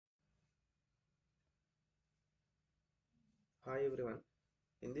Hi everyone.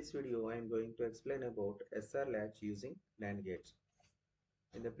 In this video I am going to explain about SR latch using NAND gates.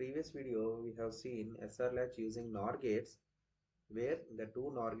 In the previous video we have seen SR latch using NOR gates where the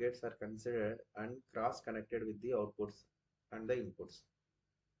two NOR gates are considered and cross connected with the outputs and the inputs.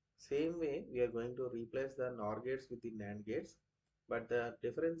 Same way we are going to replace the NOR gates with the NAND gates, but the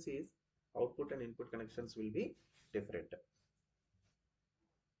difference is output and input connections will be different.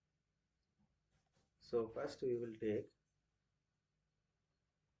 So first we will take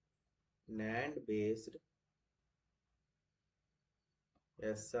NAND based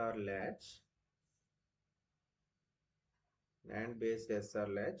SR latch, NAND based SR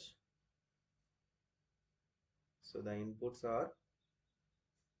latch. So the inputs are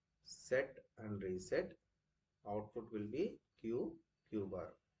set and reset. Output will be Q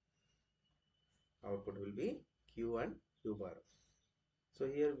bar. Output will be Q and Q bar. So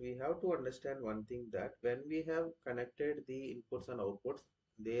here we have to understand one thing, that when we have connected the inputs and outputs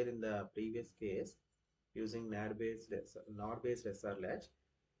there in the previous case using NOR based SR latch,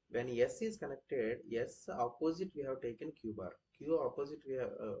 when S is connected, S opposite we have taken Q bar. Q opposite we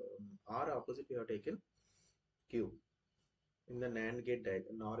have R opposite we have taken Q in the NAND gate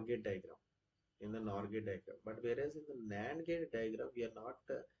diagram, NOR gate diagram. In the NOR gate diagram, but whereas in the NAND gate diagram we are not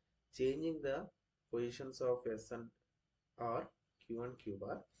changing the positions of S and R, Q and Q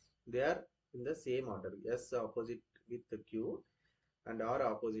bar. They are in the same order, S opposite with the Q and R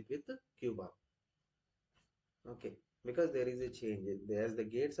opposite with the Q bar. Okay, because there is a change as the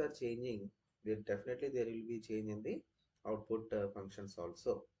gates are changing, there definitely there will be change in the output functions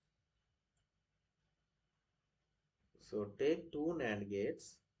also. So take two NAND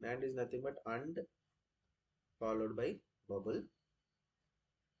gates. NAND is nothing but AND followed by bubble.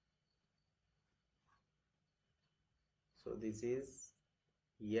 So this is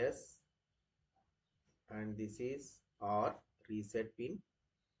S and this is R reset pin.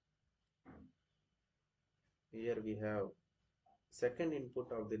 Here we have second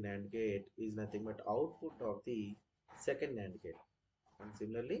input of the NAND gate is nothing but output of the second NAND gate, and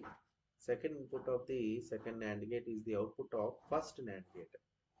similarly second input of the second NAND gate is the output of first NAND gate.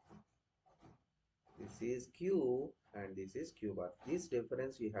 This is Q and this is Q bar. This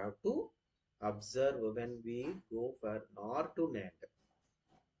difference we have to observe when we go for NOR to NAND.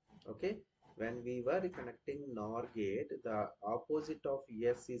 Okay, when we were connecting NOR gate, the opposite of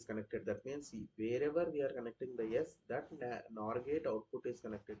S is connected. That means wherever we are connecting the S, that NOR gate output is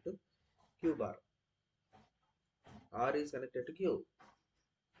connected to Q bar. R is connected to Q.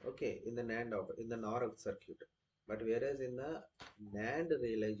 Okay, in the NOR circuit. But whereas in the NAND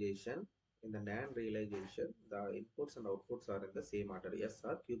realization, the inputs and outputs are in the same order, S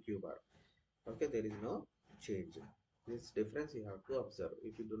or Q bar. Okay, there is no change. This difference you have to observe.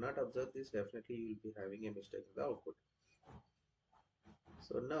 If you do not observe this, definitely you will be having a mistake in the output.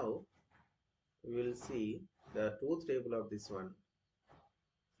 So now we will see the truth table of this one.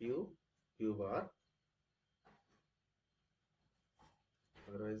 Q bar.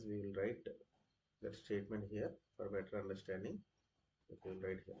 Otherwise we will write that statement here for better understanding. We will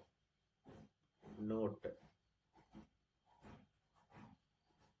write here. Note: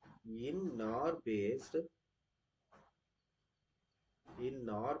 in NOR based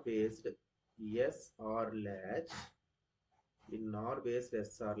SR latch, in NOR based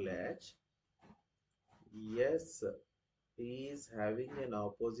SR latch, S is having an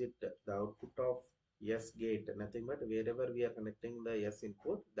opposite, the output of S gate, nothing but wherever we are connecting the S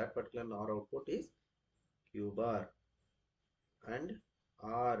input, that particular NOR output is Q bar, and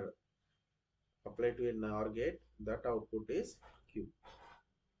R applied to a NOR gate, that output is Q.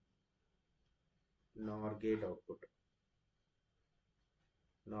 NOR gate output.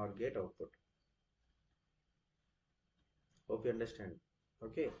 NOR gate output. Hope you understand.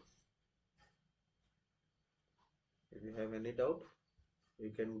 Okay. If you have any doubt,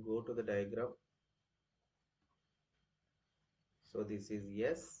 you can go to the diagram. So this is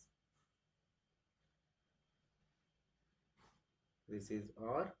S, this is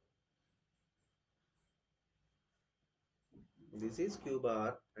R, this is Q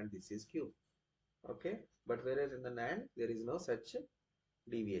bar, and this is Q. Okay, but whereas in the NAND there is no such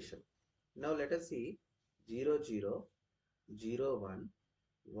deviation. Now let us see 0 0 0 1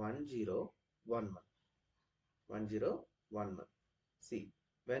 1 0 1 1 1 0 1 1. See,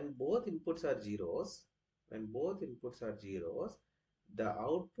 when both inputs are zeros, the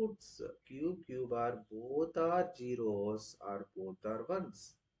outputs Q bar both are zeros or both are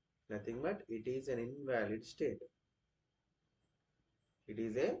ones. Nothing but it is an invalid state. It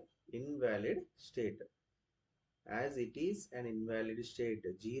is a invalid state. As it is an invalid state,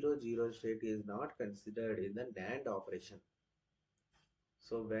 0 0 state is not considered in the NAND operation.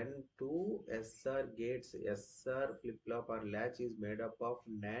 So when two SR gates, SR flip-flop or latch is made up of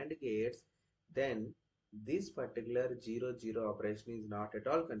NAND gates, then this particular 0 0 operation is not at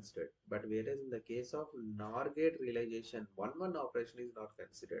all considered. But whereas in the case of NOR gate realization, 1 1 operation is not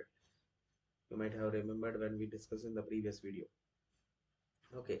considered. You might have remembered when we discussed in the previous video.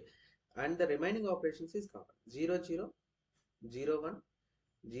 Okay, and the remaining operations is common. 0 0 0 1.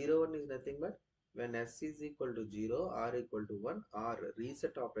 0 1 is nothing but when S is equal to 0, R equal to 1, or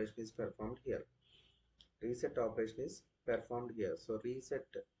reset operation is performed here. Reset operation is performed here. So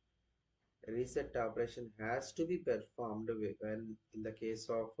reset operation has to be performed when in the case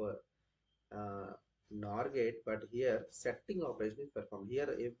of NOR gate, but here setting operation is performed. Here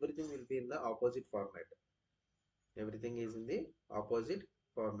everything will be in the opposite format. Everything is in the opposite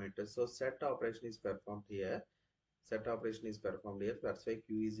format. So set operation is performed here. Set operation is performed here. That's why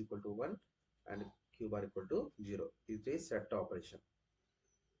Q is equal to 1 and Q bar equal to 0. It is set operation.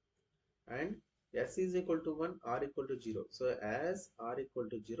 And S is equal to 1, R equal to 0. So as R equal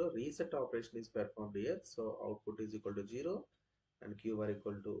to 0, reset operation is performed here. So output is equal to 0 and Q bar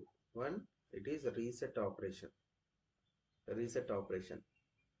equal to 1. It is a reset operation. Reset operation.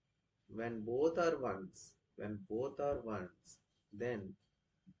 When both are ones, then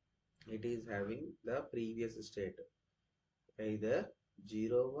it is having the previous state, either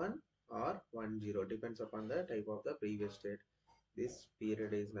 0 1 or 1 0, depends upon the type of the previous state. This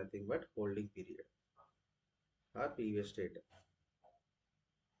period is nothing but holding period or previous state.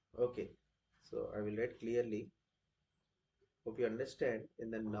 Okay, so I will write clearly. Hope you understand.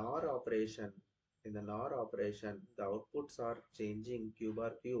 In the NOR operation, the outputs are changing Q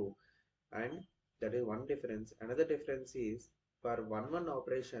bar Q, and that is one difference. Another difference is for 1 1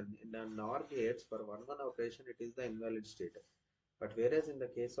 operation in the NOR gates, for 1 1 operation it is the invalid state. But whereas in the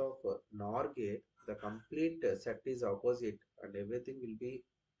case of NOR gate, the complete set is opposite and everything will be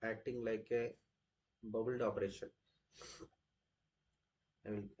acting like a bubbled operation.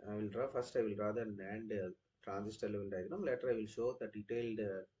 I will draw first. I will draw the NAND transistor level diagram. Later I will show the detailed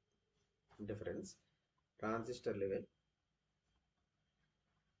difference. Transistor level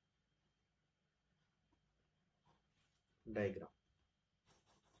diagram.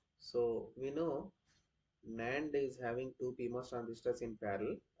 So we know NAND is having two PMOS transistors in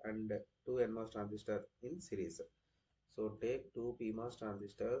parallel and two NMOS transistors in series. So take two PMOS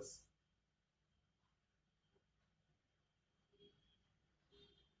transistors.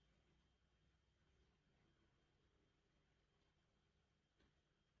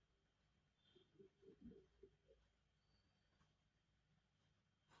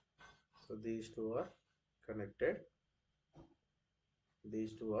 So these two are connected.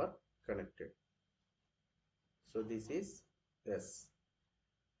 These two are connected. So this is S.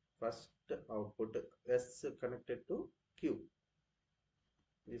 First output S connected to Q.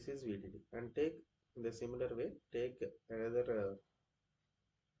 This is VDD. And take in the similar way, take another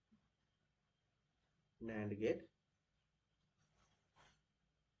NAND gate.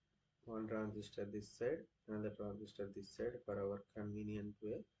 One transistor this side, another transistor this side for our convenient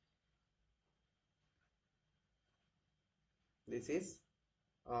way. This is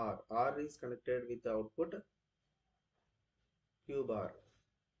R. R is connected with the output Q bar.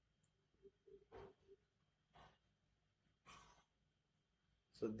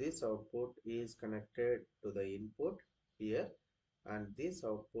 So this output is connected to the input here, and this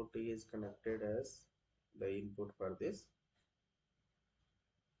output is connected as the input for this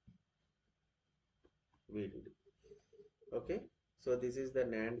VDD. Okay, so this is the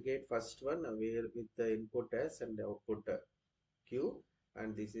NAND gate first one where with the input S and the output Q,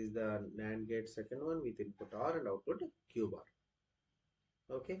 and this is the NAND gate second one with input R and output Q bar.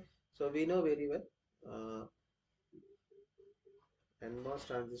 Okay, so we know very well NMOS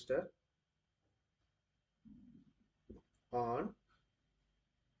transistor on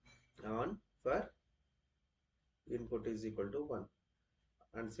for input is equal to 1,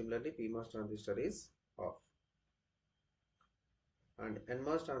 and similarly PMOS transistor is off, and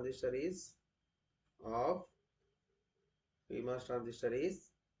NMOS transistor is off, PMOS transistor is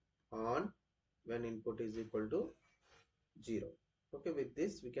on when input is equal to 0. Okay, with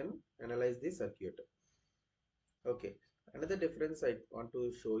this we can analyze the circuit. Okay, another difference I want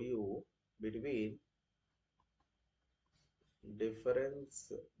to show you between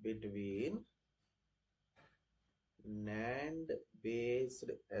NAND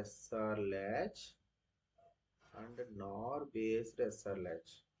based SR latch and NOR based SR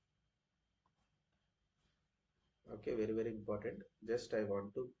latch. Okay, very important. Just I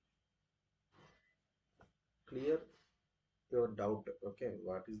want to clear your doubt. Okay,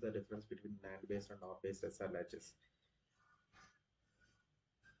 what is the difference between NAND based and NOR based SR latches?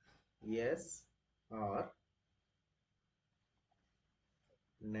 yes or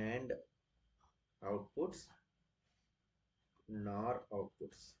NAND outputs nor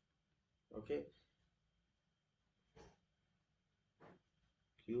outputs. Okay,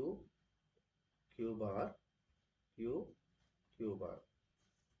 q q bar q q bar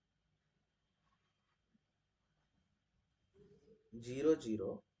 0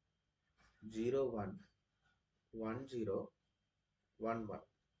 0 0 1 1 0 1 1.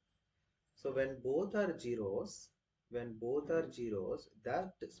 So when both are zeros,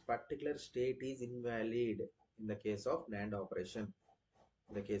 that particular state is invalid in the case of NAND operation.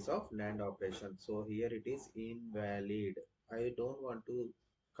 In the case of NAND operation, so here it is invalid. I don't want to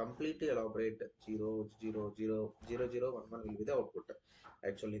completely elaborate 0 0 0 0 0 1 1 will be the output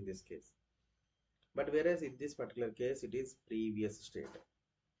actually in this case. But whereas in this particular case, it is previous state,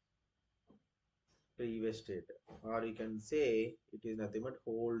 or you can say it is nothing but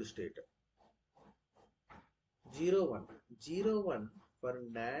hold state. 0 1 0 1 for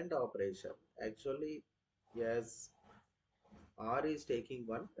NAND operation actually, yes, R is taking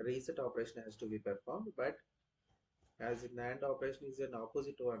one reset operation has to be performed, but as in NAND operation is an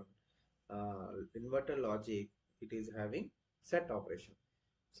opposite one, inverter logic, it is having set operation.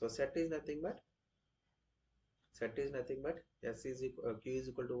 So set is nothing but S is equal, Q is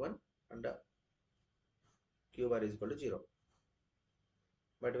equal to 1 and Q bar is equal to 0.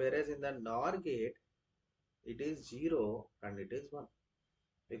 But whereas in the NOR gate, it is 0 and it is 1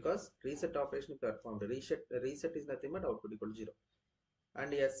 because reset operation is performed. Reset is nothing but output equal to 0.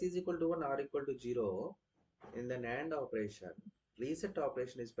 And S is equal to 1, R equal to 0. In the NAND operation, reset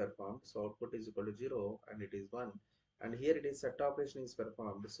operation is performed, so output is equal to 0 and it is 1. And here it is set operation is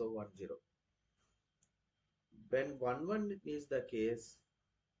performed, so 1 0. When 1 1 is the case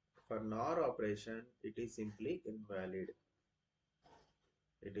for NOR operation, it is simply invalid.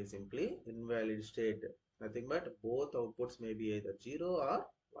 It is simply invalid state. Nothing but both outputs may be either 0 or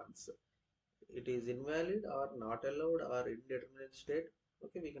 1s. It is invalid or not allowed or indeterminate state.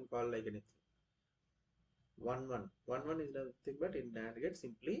 Okay, we can call like anything. 1 1 1 1 is nothing but in NAND gate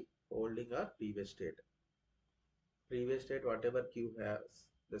simply holding our previous state. Previous state whatever Q has,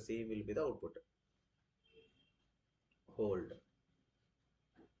 the same will be the output. Hold.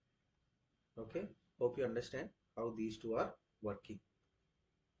 Okay, hope you understand how these two are working.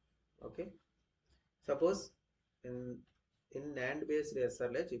 Okay, suppose in NAND based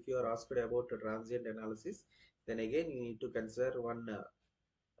SRLH, if you are asked about transient analysis, then again you need to consider one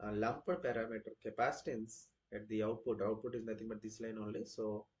lumped parameter capacitance at the output. Output is nothing but this line only,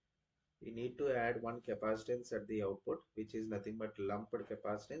 so we need to add one capacitance at the output, which is nothing but lumped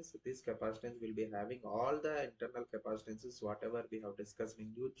capacitance. This capacitance will be having all the internal capacitances whatever we have discussed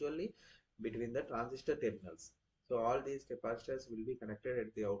individually between the transistor terminals. So all these capacitors will be connected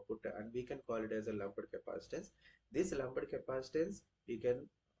at the output and we can call it as a lumped capacitance. This lumped capacitance we can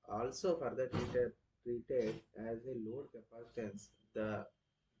also further treat it as a load capacitance.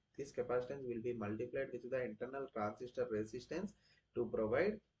 This capacitance will be multiplied with the internal transistor resistance to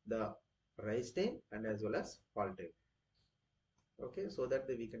provide the rise time and as well as fall time. Okay, so that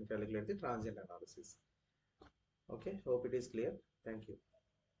we can calculate the transient analysis. Okay, hope it is clear. Thank you.